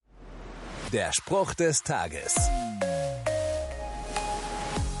Der Spruch des Tages.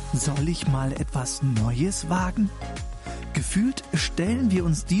 Soll ich mal etwas Neues wagen? Gefühlt stellen wir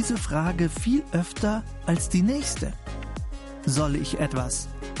uns diese Frage viel öfter als die nächste. Soll ich etwas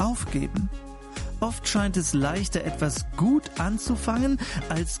aufgeben? Oft scheint es leichter, etwas gut anzufangen,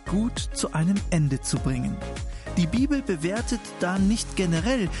 als gut zu einem Ende zu bringen. Die Bibel bewertet da nicht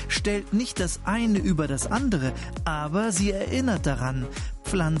generell, stellt nicht das eine über das andere, aber sie erinnert daran,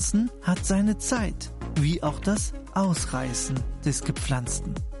 Pflanzen hat seine Zeit, wie auch das Ausreißen des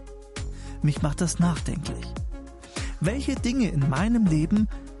Gepflanzten. Mich macht das nachdenklich. Welche Dinge in meinem Leben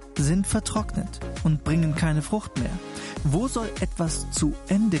sind vertrocknet und bringen keine Frucht mehr? Wo soll etwas zu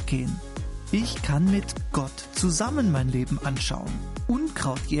Ende gehen? Ich kann mit Gott zusammen mein Leben anschauen,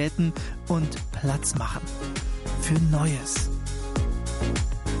 Unkraut jäten und Platz machen für Neues.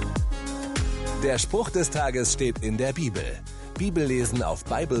 Der Spruch des Tages steht in der Bibel. Bibellesen auf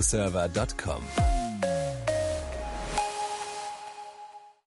bibleserver.com.